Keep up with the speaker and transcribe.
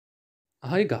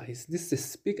Hi guys, this is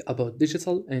Speak About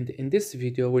Digital, and in this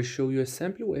video I will show you a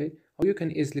simple way how you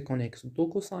can easily connect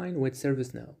DocuSign with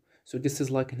Servicenow. So this is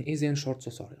like an easy and short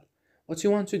tutorial. What you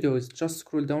want to do is just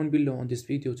scroll down below on this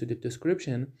video to the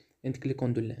description and click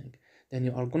on the link. Then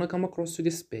you are gonna come across to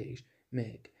this page,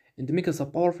 Make. And Make is a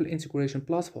powerful integration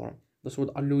platform that would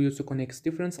allow you to connect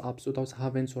different apps without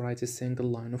having to write a single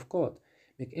line of code.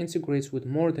 Make integrates with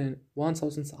more than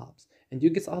 1000 apps, and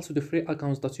you get also the free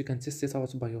accounts that you can test it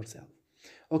out by yourself.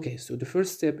 Okay, so the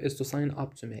first step is to sign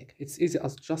up to Make. It's easy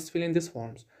as just filling these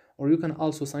forms, or you can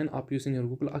also sign up using your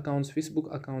Google accounts,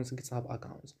 Facebook accounts, GitHub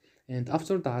accounts. And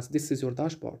after that, this is your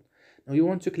dashboard. Now you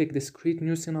want to click this Create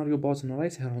New Scenario button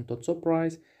right here on the top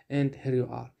right, and here you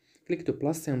are. Click the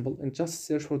plus symbol and just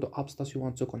search for the apps that you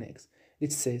want to connect.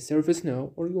 Let's say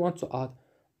Servicenow, or you want to add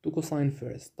DocuSign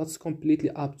first. That's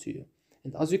completely up to you.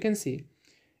 And as you can see,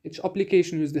 each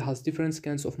application usually has different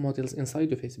kinds of models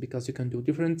inside of it because you can do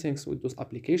different things with those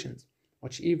applications.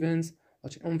 Watch events,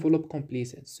 watch envelope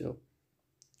completed. So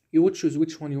you would choose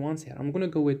which one you want here. I'm gonna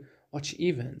go with watch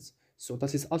events. So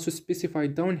that is also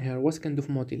specified down here what kind of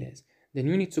model is. Then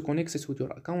you need to connect it with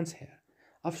your accounts here.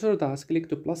 After that, click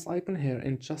the plus icon here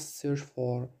and just search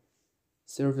for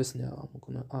Servicenow. I'm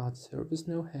gonna add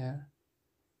Servicenow here.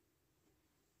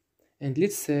 And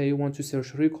let's say you want to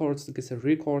search records, get a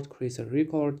record, create a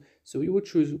record. So you would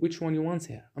choose which one you want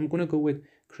here. I'm gonna go with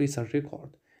create a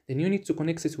record. Then you need to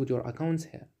connect it with your accounts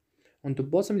here. On the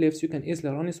bottom left, you can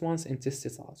easily run it once and test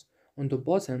it out. On the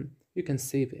bottom, you can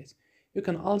save it. You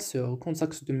can also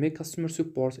contact the Make customer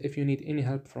support if you need any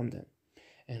help from them.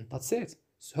 And that's it.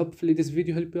 So hopefully this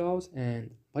video helped you out,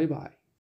 and bye bye.